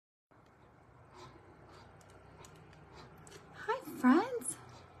friends.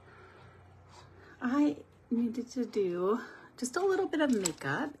 I needed to do just a little bit of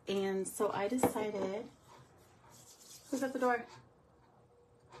makeup, and so I decided, who's at the door?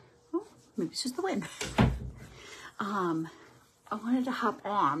 Oh, maybe it's just the wind. I wanted to hop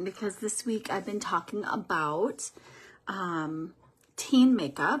on because this week I've been talking about teen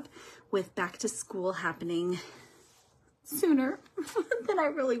makeup with back to school happening sooner than I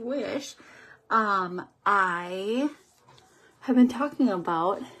really wish. I have been talking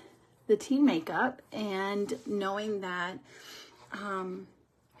about the teen makeup and knowing that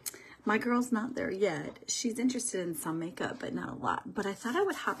my girl's not there yet. She's interested in some makeup, but not a lot. But I thought I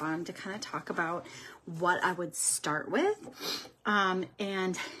would hop on to kind of talk about what I would start with.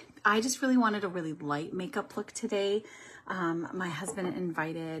 And I just really wanted a really light makeup look today. My husband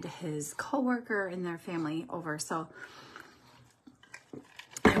invited his coworker and their family over, so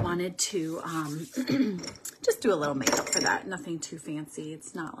I wanted to just do a little makeup for that. Nothing too fancy.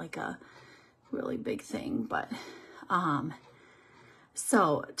 It's not like a really big thing, but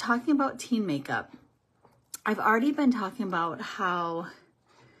so talking about teen makeup, I've already been talking about how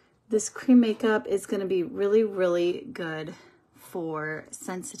this cream makeup is going to be really, really good for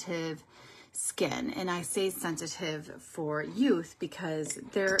sensitive skin. And I say sensitive for youth because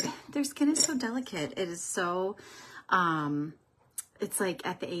their skin is so delicate. It is so, it's like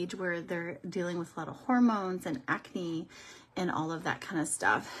at the age where they're dealing with a lot of hormones and acne and all of that kind of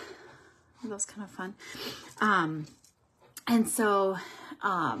stuff. That was kind of fun. And so,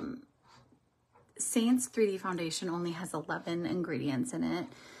 Seint's 3D foundation only has 11 ingredients in it,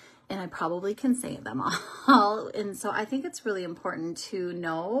 and I probably can say them all. And so I think it's really important to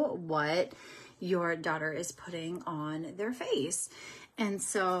know what your daughter is putting on their face. And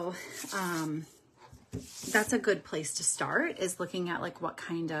so, that's a good place to start, is looking at like what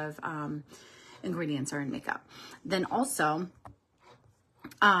kind of, ingredients are in makeup. Then also,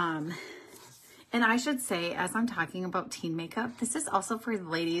 and I should say, as I'm talking about teen makeup, this is also for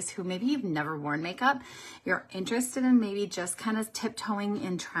ladies who maybe you've never worn makeup. You're interested in maybe just kind of tiptoeing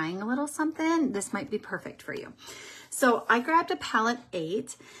and trying a little something. This might be perfect for you. So I grabbed a palette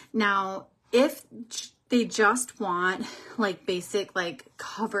 8. Now, if they just want like basic like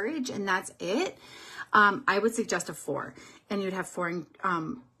coverage and that's it, I would suggest a 4, and you'd have 4,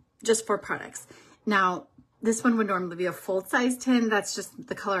 just 4 products. Now, this one would normally be a full size tin. That's just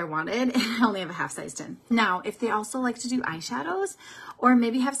the color I wanted, and I only have a half size tin. Now, if they also like to do eyeshadows or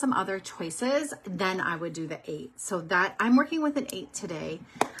maybe have some other choices, then I would do the 8. So that I'm working with an 8 today,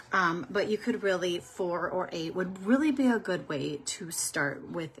 but you could really 4 or 8 would really be a good way to start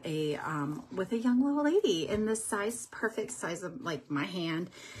with a young little lady in this size, perfect size of like my hand,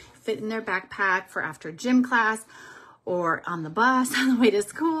 fit in their backpack for after gym class, or on the bus on the way to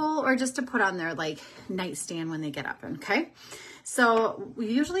school, or just to put on their like nightstand when they get up. Okay. So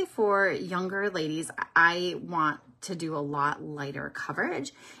usually for younger ladies, I want to do a lot lighter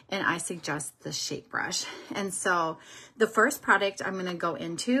coverage, and I suggest the shape brush. And so the first product I'm going to go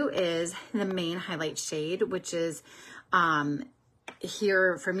into is the main highlight shade, which is,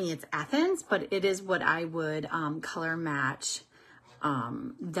 here for me, it's Athens, but it is what I would, color match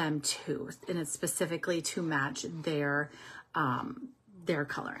them to, and it's specifically to match their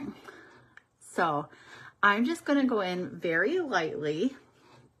coloring. So I'm just going to go in very lightly,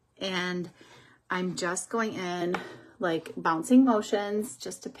 and I'm just going in like bouncing motions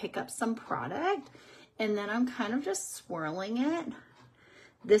just to pick up some product, and then I'm kind of just swirling it.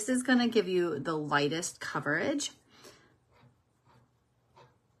 This is going to give you the lightest coverage,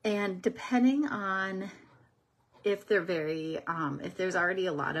 and depending on if they're very, if there's already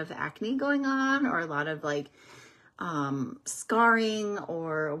a lot of acne going on, or a lot of like, scarring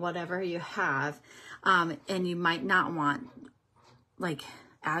or whatever you have, and you might not want like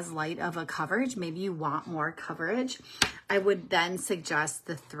as light of a coverage, maybe you want more coverage, I would then suggest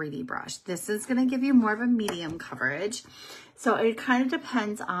the 3D brush. This is going to give you more of a medium coverage. So it kind of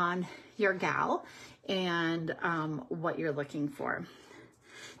depends on your gal and, what you're looking for.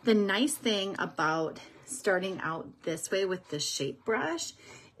 The nice thing about starting out this way with the shape brush,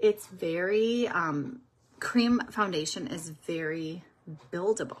 it's very, cream foundation is very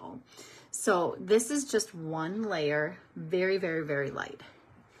buildable. So this is just one layer, very, very, very light.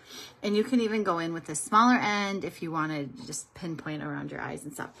 And you can even go in with the smaller end if you want to just pinpoint around your eyes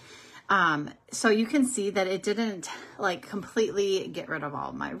and stuff. So you can see that it didn't like completely get rid of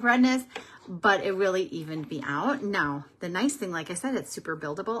all my redness, but it really evened me out. Now, the nice thing, like I said, it's super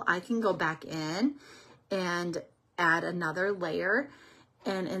buildable. I can go back in and add another layer,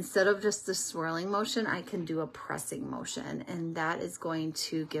 and instead of just the swirling motion, I can do a pressing motion, and that is going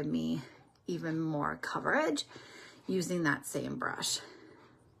to give me even more coverage. using that same brush.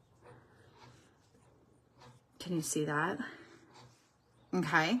 Can you see that?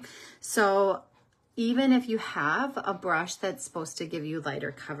 Okay, so even if you have a brush that's supposed to give you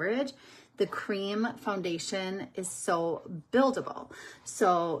lighter coverage, the cream foundation is so buildable.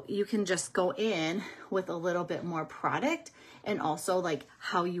 So you can just go in with a little bit more product, and also like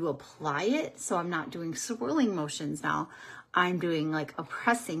how you apply it. So I'm not doing swirling motions now. I'm doing like a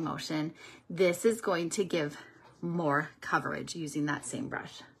pressing motion. This is going to give more coverage using that same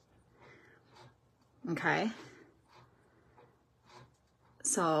brush. Okay.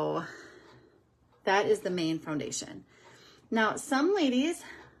 So that is the main foundation. Now, some ladies,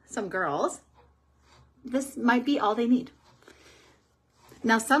 some girls, this might be all they need.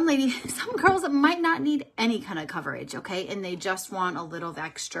 Now, some girls might not need any kind of coverage, okay? And they just want a little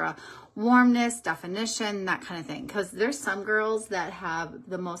extra warmness, definition, that kind of thing. Because there's some girls that have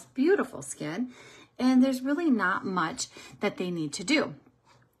the most beautiful skin, and there's really not much that they need to do.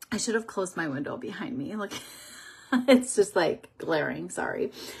 I should have closed my window behind me. Look, it's just like glaring,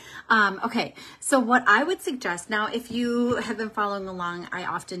 sorry. Okay, so what I would suggest, now if you have been following along, I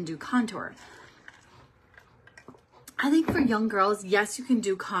often do contour. I think for young girls, yes, you can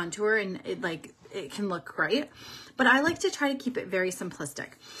do contour and it can look great, but I like to try to keep it very simplistic.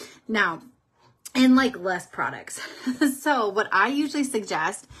 Now, and like less products. So what I usually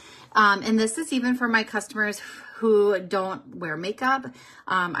suggest, and this is even for my customers who don't wear makeup.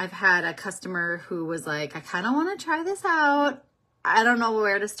 I've had a customer who was like, I kind of want to try this out. I don't know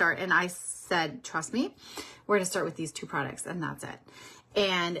where to start. And I said, trust me, we're going to start with these two products and that's it.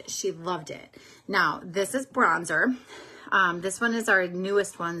 And she loved it. Now, this is bronzer. This one is our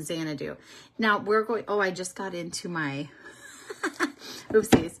newest one, Xanadu. Now we're going, oh, I just got into my,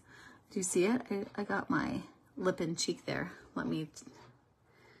 oopsies. Do you see it? I got my lip and cheek there. Let me,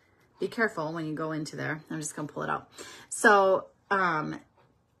 be careful when you go into there. I'm just going to pull it out. So,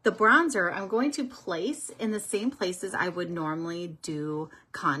 the bronzer, I'm going to place in the same places I would normally do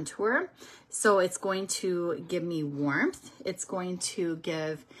contour. So it's going to give me warmth. It's going to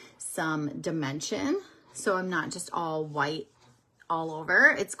give some dimension. So I'm not just all white all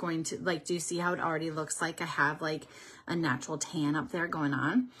over. It's going to, like, do you see how it already looks like I have like a natural tan up there going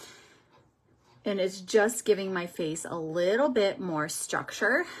on? And it's just giving my face a little bit more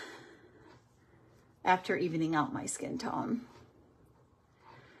structure after evening out my skin tone.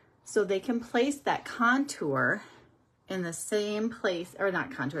 So they can place that contour in the same place, or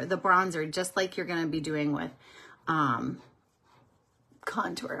not contour, the bronzer, just like you're going to be doing with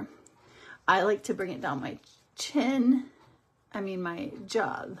contour. I like to bring it down my chin, my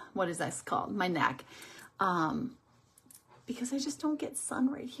jaw, what is this called? My neck. Because I just don't get sun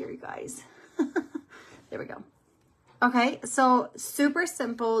right here, you guys. There we go. Okay, so super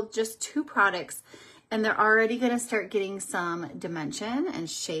simple, just two products. And they're already going to start getting some dimension and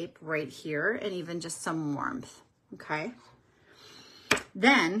shape right here, and even just some warmth, okay?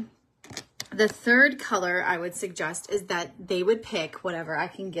 Then the third color I would suggest is that they would pick whatever. I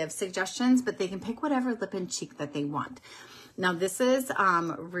can give suggestions, but they can pick whatever lip and cheek that they want. Now this is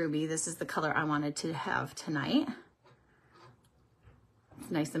Ruby. This is the color I wanted to have tonight.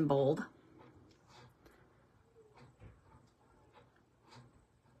 It's nice and bold.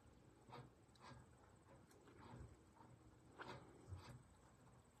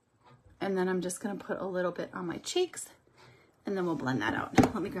 And then I'm just going to put a little bit on my cheeks, and then we'll blend that out.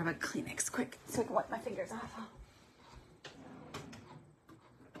 Let me grab a Kleenex quick so I can wipe my fingers off.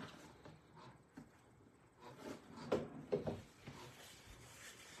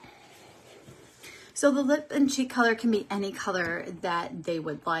 So the lip and cheek color can be any color that they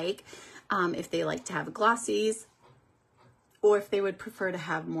would like. If they like to have glossies, or if they would prefer to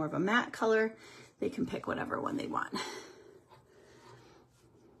have more of a matte color, they can pick whatever one they want.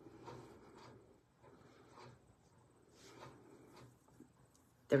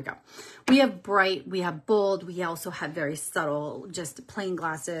 There we go. We have bright, we have bold, we also have very subtle, just plain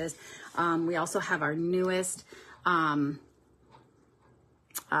glasses. We also have our newest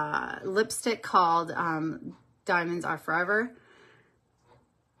lipstick called Diamonds Are Forever,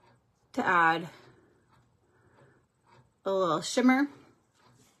 to add a little shimmer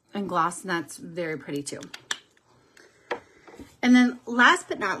and gloss, and that's very pretty too. And then last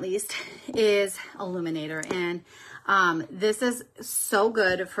but not least is Illuminator. And this is so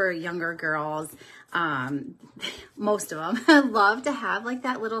good for younger girls. Most of them love to have like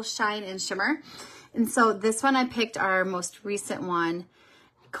that little shine and shimmer. And so this one, I picked our most recent one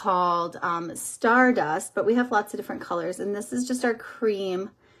called Stardust, but we have lots of different colors. And this is just our cream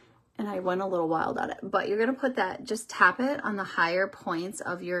and I went a little wild on it, but you're going to put that, just tap it on the higher points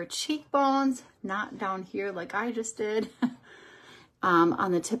of your cheekbones, not down here like I just did,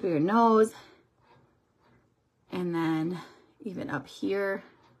 on the tip of your nose, and then even up here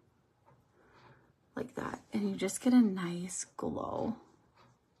like that. And you just get a nice glow.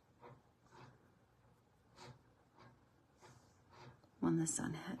 When the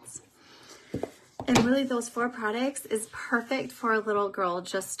sun hits. And really those 4 products is perfect for a little girl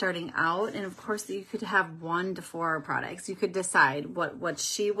just starting out. And of course you could have 1 to 4 products. You could decide what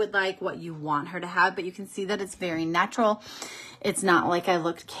she would like, what you want her to have, but you can see that it's very natural. It's not like I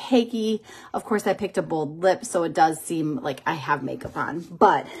looked cakey. Of course I picked a bold lip, so it does seem like I have makeup on,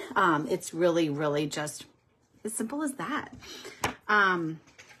 but it's really, really just as simple as that. And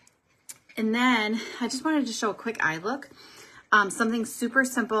then I just wanted to show a quick eye look. Something super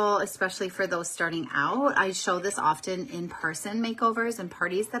simple, especially for those starting out. I show this often in person makeovers and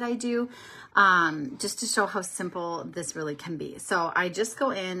parties that I do, just to show how simple this really can be. So I just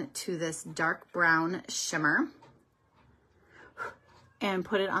go in to this dark brown shimmer and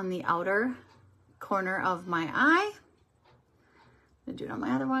put it on the outer corner of my eye. I'm gonna do it on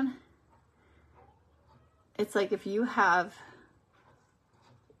my other one. It's like if you have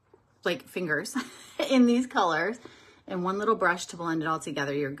like fingers in these colors, and 1 little brush to blend it all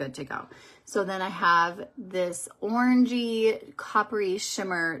together, you're good to go. So then I have this orangey, coppery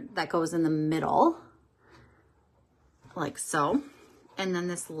shimmer that goes in the middle, like so. And then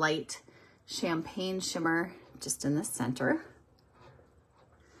this light champagne shimmer just in the center.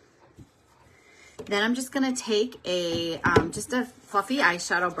 Then I'm just gonna take a, just a fluffy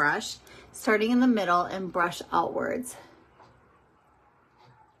eyeshadow brush, starting in the middle and brush outwards.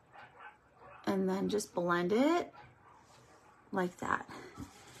 And then just blend it like that.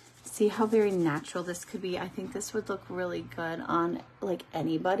 See how very natural this could be? I think this would look really good on like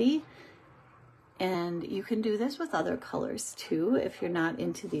anybody. And you can do this with other colors too. If you're not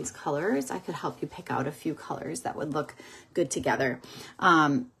into these colors, I could help you pick out a few colors that would look good together.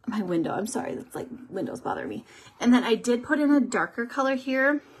 My window, I'm sorry, that's like windows bother me. And then I did put in a darker color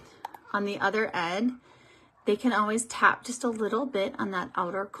here on the other end. They can always tap just a little bit on that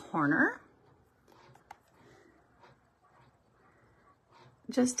outer corner,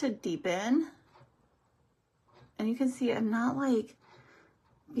 just to deepen. And you can see I'm not like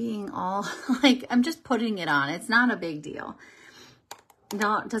being all like, I'm just putting it on. It's not a big deal.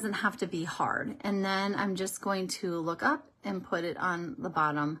 No, it doesn't have to be hard. And then I'm just going to look up and put it on the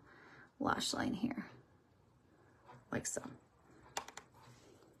bottom lash line here, like so.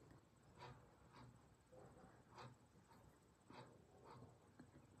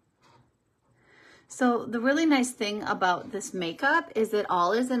 So the really nice thing about this makeup is it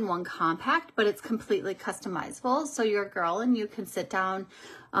all is in one compact, but it's completely customizable. So your girl and you can sit down,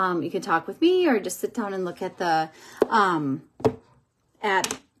 you can talk with me or just sit down and look at the, I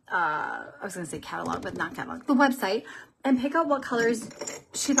was gonna say catalog, but not catalog, the website, and pick out what colors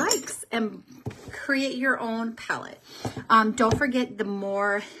she likes and create your own palette. Don't forget, the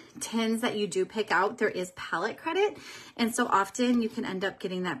more tins that you do pick out, there is palette credit. And so often you can end up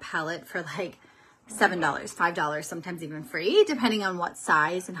getting that palette for like $7, $5, sometimes even free, depending on what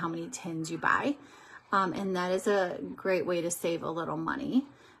size and how many tins you buy. And that is a great way to save a little money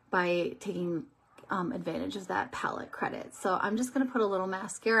by taking advantage of that palette credit. So I'm just gonna put a little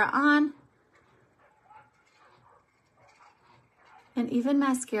mascara on. And even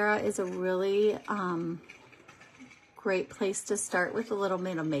mascara is a really great place to start with a little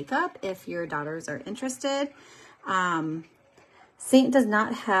bit of makeup if your daughters are interested. Seint does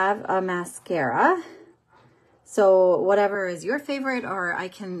not have a mascara, so whatever is your favorite, or I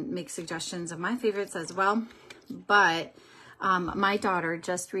can make suggestions of my favorites as well. But my daughter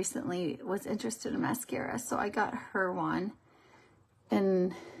just recently was interested in mascara, so I got her one.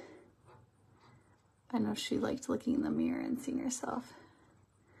 And I know she liked looking in the mirror and seeing herself.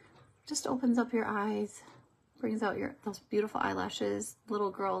 Just opens up your eyes, brings out those beautiful eyelashes. Little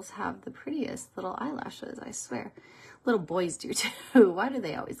girls have the prettiest little eyelashes, I swear. Little boys do too. Why do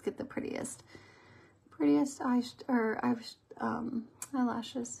they always get the prettiest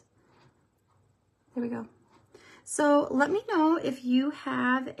eyelashes? There we go. So let me know if you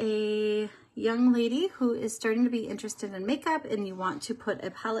have a young lady who is starting to be interested in makeup and you want to put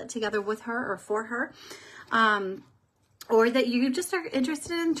a palette together with her or for her, or that you just are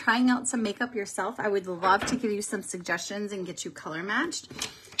interested in trying out some makeup yourself. I would love to give you some suggestions and get you color matched.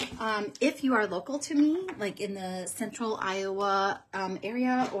 If you are local to me, like in the central Iowa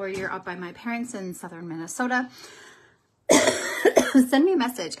area, or you're up by my parents in southern Minnesota, send me a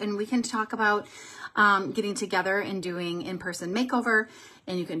message and we can talk about getting together and doing in-person makeover,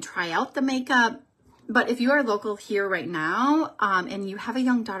 and you can try out the makeup. But if you are local here right now, and you have a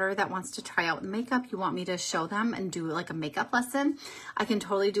young daughter that wants to try out makeup, you want me to show them and do like a makeup lesson, I can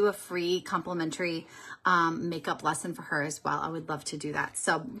totally do a free complimentary makeup lesson for her as well. I would love to do that.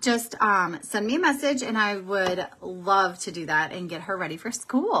 So just send me a message and I would love to do that and get her ready for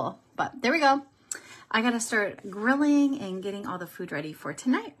school. But there we go. I got to start grilling and getting all the food ready for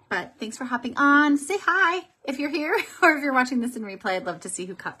tonight. But thanks for hopping on. Say hi if you're here, or if you're watching this in replay. I'd love to see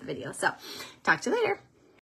who caught the video. So talk to you later.